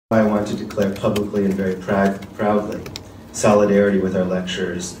I want to declare publicly and very proudly solidarity with our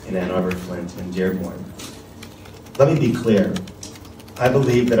lecturers in Ann Arbor, Flint, and Dearborn. Let me be clear. I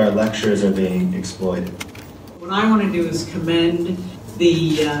believe that our lecturers are being exploited. What I want to do is commend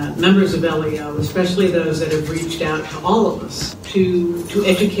the members of LEO, especially those that have reached out to all of us to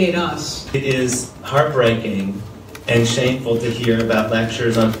educate us. It is heartbreaking and shameful to hear about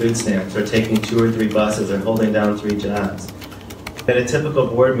lecturers on food stamps or taking 2 or 3 buses or holding down 3 jobs. At a typical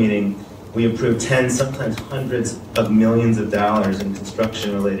board meeting, we approve tens, sometimes hundreds of millions of dollars in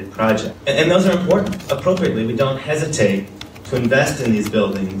construction-related projects. And those are important. Appropriately, we don't hesitate to invest in these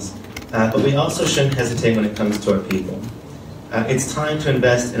buildings, but we also shouldn't hesitate when it comes to our people. It's time to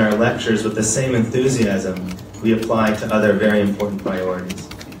invest in our lecturers with the same enthusiasm we apply to other very important priorities.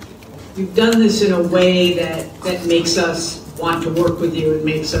 You've done this in a way that makes us want to work with you and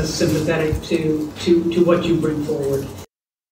makes us sympathetic to what you bring forward.